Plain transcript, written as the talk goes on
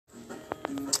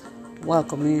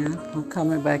Welcome in. I'm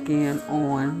coming back in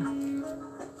on,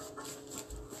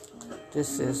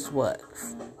 this is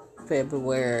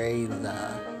February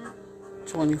the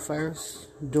 21st,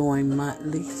 doing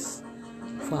monthlies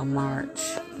for March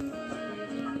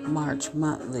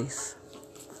monthlies.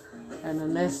 And the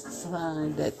next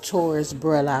sign that Taurus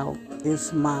brought out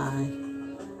is my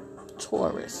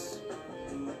Taurus.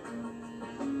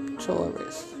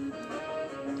 Taurus,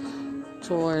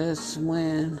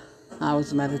 when I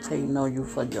was meditating on you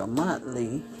for your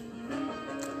monthly,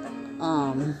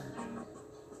 I'm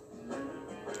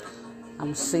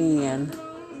seeing,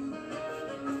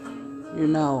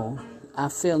 I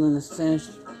feel in a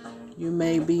sense you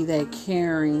may be that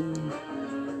caring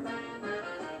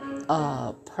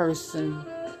person,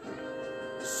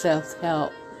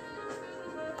 self-help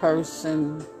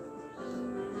person,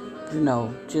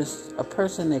 just a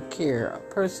person that cares, a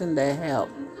person that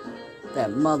helps,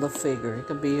 that mother figure. It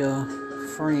could be a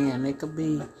friend, it could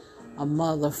be a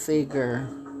mother figure,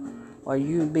 or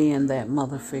you being that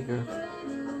mother figure,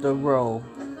 the role.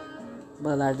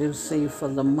 But I do see for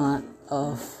the month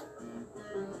of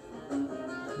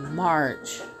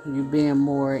March, you being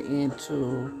more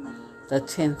into the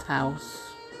 10th house.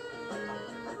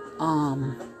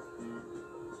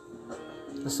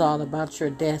 It's all about your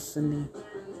destiny,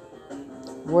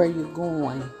 where you're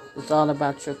going. It's all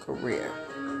about your career.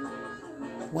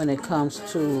 When it comes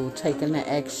to taking the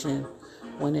action,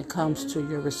 when it comes to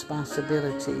your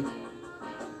responsibility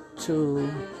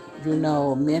to,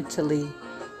 mentally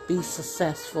be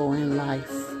successful in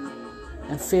life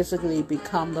and physically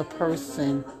become the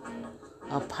person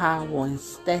of power and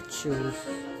stature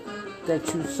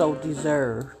that you so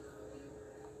deserve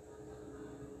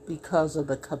because of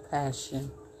the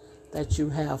compassion that you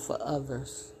have for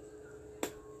others,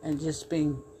 and just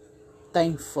being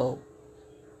thankful,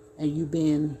 and you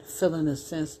feeling a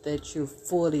sense that you're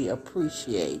fully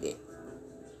appreciated,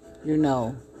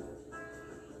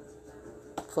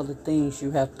 for the things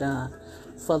you have done,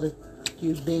 for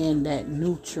you being that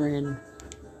nurturing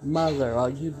mother, or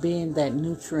you being that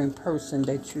nurturing person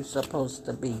that you're supposed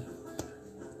to be.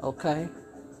 Okay?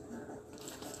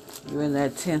 You're in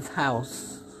that 10th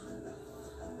house.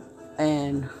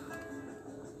 And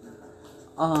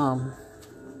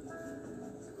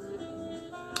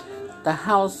the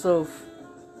house of,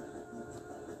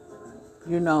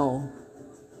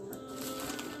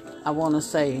 I want to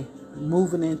say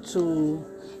moving into,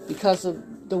 because of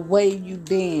the way you've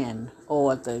been,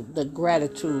 or the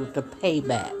gratitude, the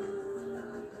payback,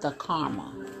 the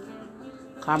karma.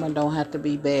 Karma don't have to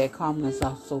be bad. Karma is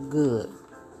also good.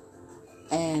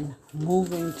 And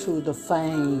moving to the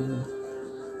fame,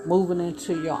 moving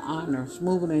into your honors,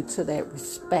 moving into that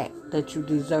respect that you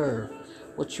deserve,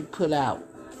 what you put out.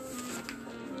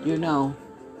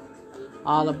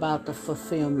 All about the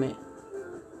fulfillment.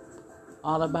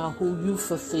 All about who you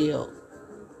fulfilled.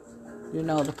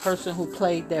 The person who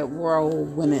played that role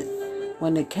when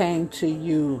it came to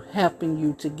you, helping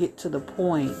you to get to the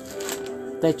point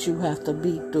that you have to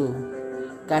be through.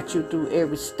 Got you through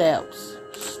every steps,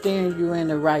 steering you in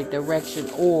the right direction,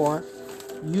 or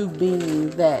you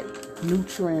being that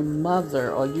nurturing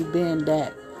mother, or you being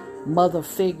that mother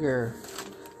figure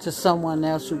to someone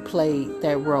else who played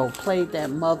that role, played that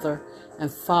mother and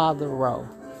father role.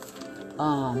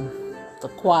 The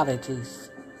qualities.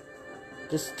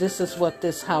 This is what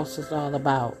this house is all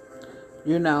about.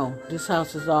 This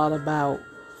house is all about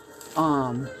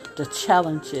the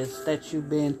challenges that you've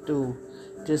been through,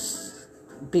 just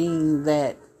being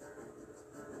that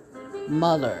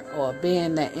mother, or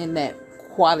being that in that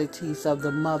qualities of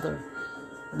the mother,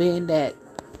 being that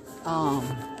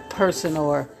person,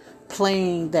 or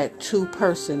playing that two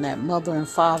person, that mother and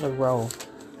father role,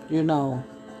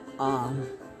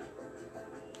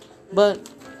 but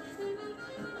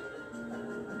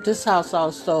this house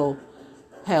also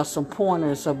has some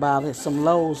pointers about it, some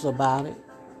lows about it,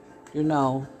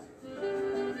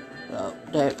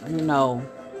 that,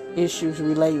 issues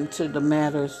relating to the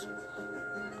matters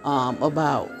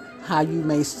about how you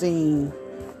may seem,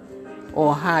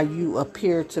 or how you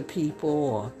appear to people,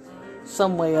 or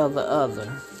some way or the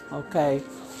other, okay?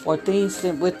 Or things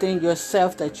within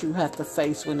yourself that you have to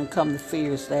face when it comes to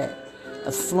fears that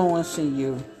influencing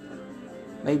you.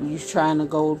 Maybe you're trying to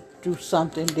go do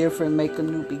something different, make a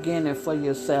new beginning for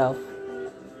yourself.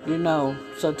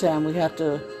 Sometimes we have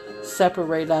to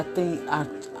separate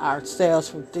ourselves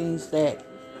from things that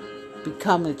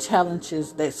becoming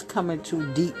challenges that's coming too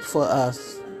deep for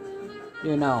us.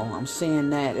 I'm seeing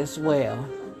that as well.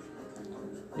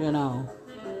 In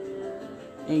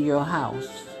your house.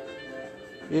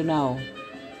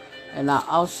 And I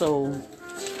also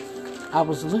I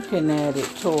was looking at it,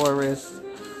 Taurus,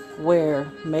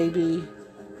 where maybe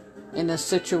in this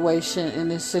situation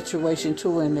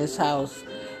too, in this house,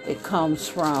 it comes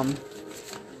from,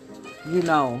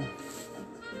 you're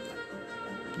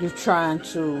trying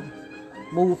to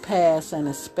move past and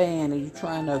expand, and you're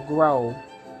trying to grow.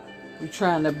 You're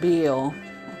trying to build,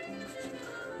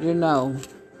 you're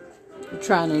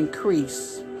trying to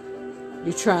increase.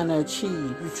 You're trying to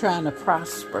achieve. You're trying to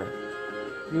prosper,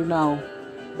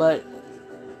 But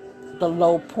the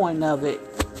low point of it,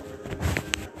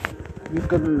 you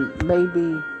can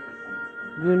maybe,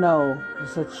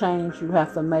 it's a change you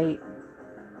have to make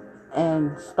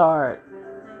and start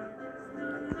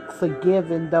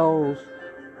forgiving those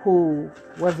who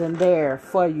wasn't there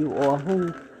for you or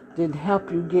who didn't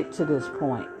help you get to this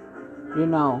point.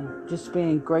 Just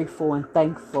being grateful and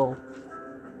thankful.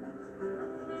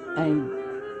 And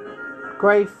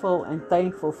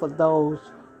thankful for those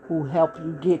who help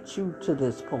you get you to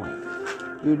this point.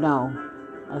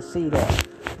 I see that.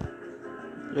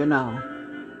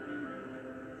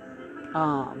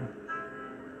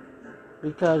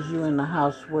 Because you're in the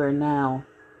house where now,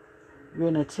 you're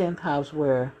in the 10th house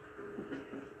where,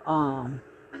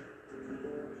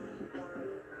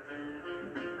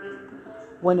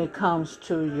 when it comes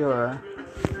to your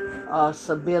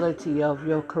stability of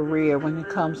your career, when it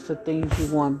comes to things you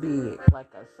want big,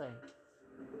 like I say,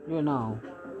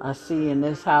 I see in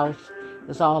this house,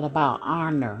 it's all about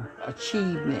honor,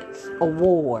 achievements,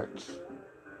 awards.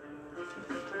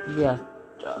 Yeah,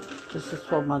 this is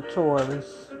for my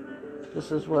Taurus.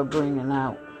 This is what bringing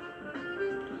out.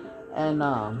 And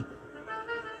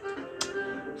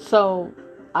so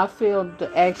I feel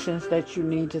the actions that you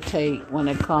need to take when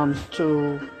it comes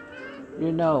to,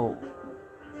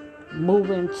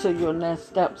 moving to your next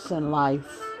steps in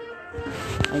life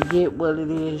and get what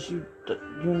it is you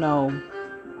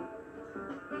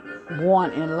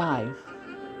want in life.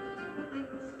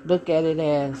 Look at it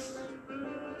as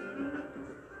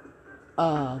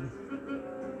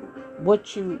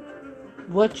what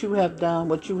you have done,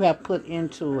 what you have put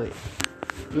into it.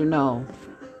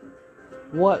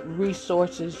 What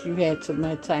resources you had to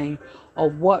maintain, or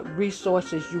what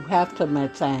resources you have to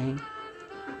maintain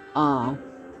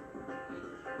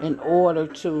in order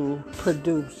to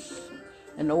produce,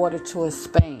 in order to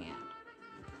expand.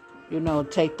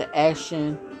 Take the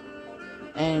action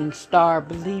and start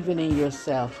believing in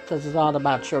yourself, because it's all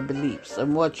about your beliefs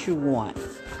and what you want,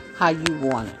 how you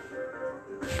want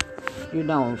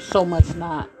it. So much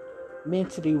not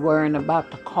mentally worrying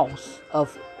about the cost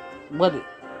of what it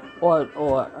or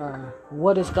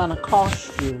what it's gonna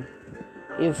cost you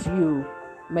if you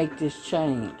make this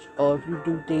change, or if you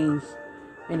do things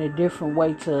in a different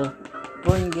way to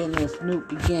bring in this new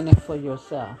beginning for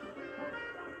yourself.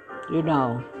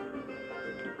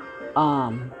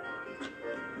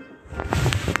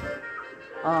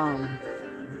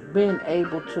 Being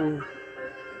able to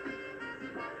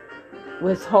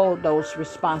withhold those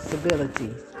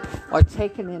responsibilities, or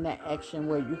taking in that action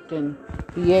where you can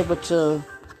be able to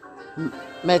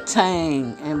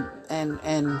maintain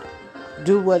and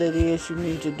do what it is you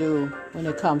need to do when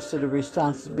it comes to the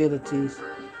responsibilities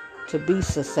to be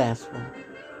successful,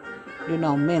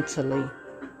 mentally,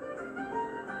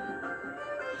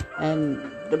 and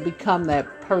to become that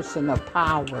person of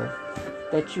power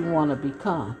that you want to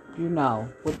become,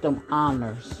 with them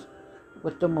honors,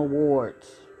 with them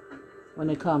awards when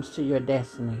it comes to your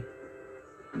destiny.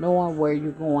 Knowing where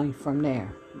you're going from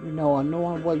there, or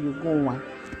knowing where you're going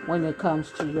when it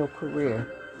comes to your career.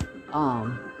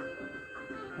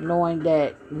 Knowing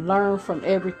that, learn from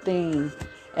everything,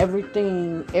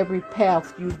 every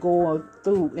path you go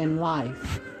through in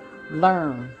life.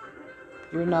 Learn,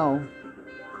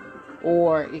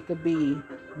 or it could be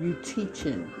you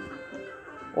teaching,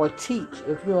 or teach.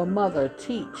 If you're a mother,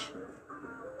 teach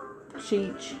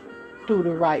through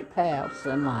the right paths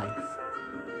in life.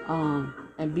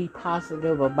 And be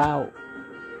positive about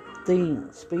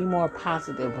things. Be more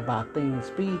positive about things.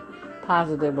 Be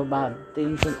positive about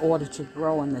things in order to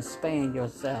grow and expand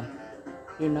yourself.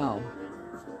 You'll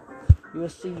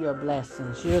see your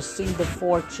blessings. You'll see the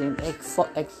fortune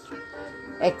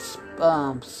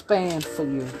expand for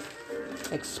you.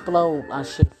 Explode, I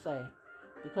should say.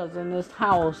 Because in this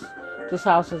house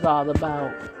is all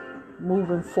about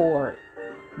moving forward,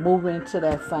 moving into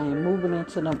that fame, moving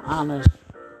into them honors,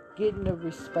 getting the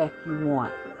respect you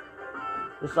want.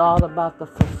 It's all about the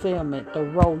fulfillment, the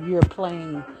role you're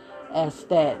playing as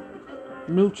that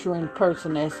nurturing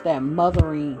person, as that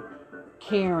mothering,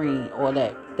 caring, or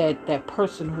that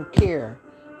person who care,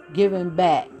 giving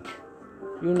back,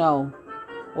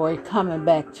 or it coming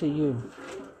back to you.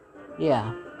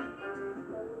 Yeah.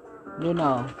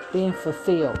 being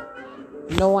fulfilled.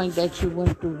 Knowing that you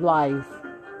went through life,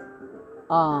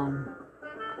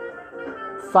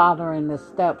 following the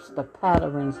steps, the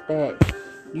patterns that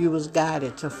you was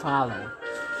guided to follow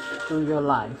through your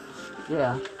life.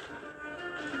 Yeah.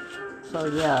 So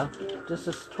yeah, this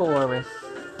is Taurus.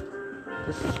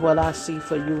 This is what I see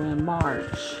for you in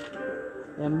March.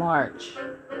 In March,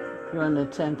 you're in the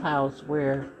 10th house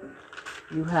where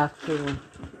you have to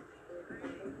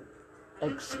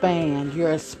expand.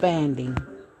 You're expanding.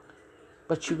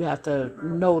 But you have to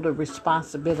know the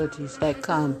responsibilities that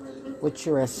come with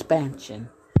your expansion.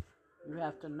 You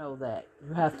have to know that.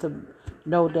 You have to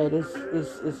know that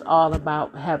it's all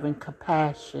about having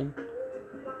compassion.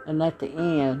 And at the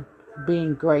end,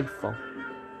 being grateful.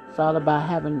 It's all about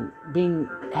having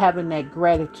that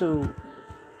gratitude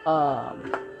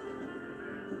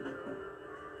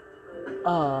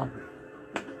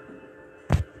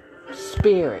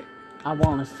spirit, I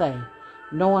want to say.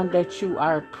 Knowing that you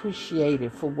are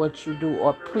appreciated for what you do,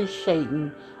 or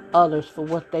appreciating others for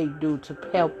what they do to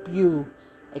help you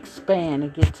expand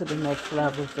and get to the next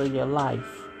levels of your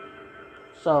life.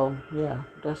 So, yeah,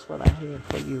 that's what I have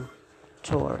for you,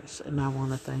 Taurus, and I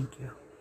want to thank you.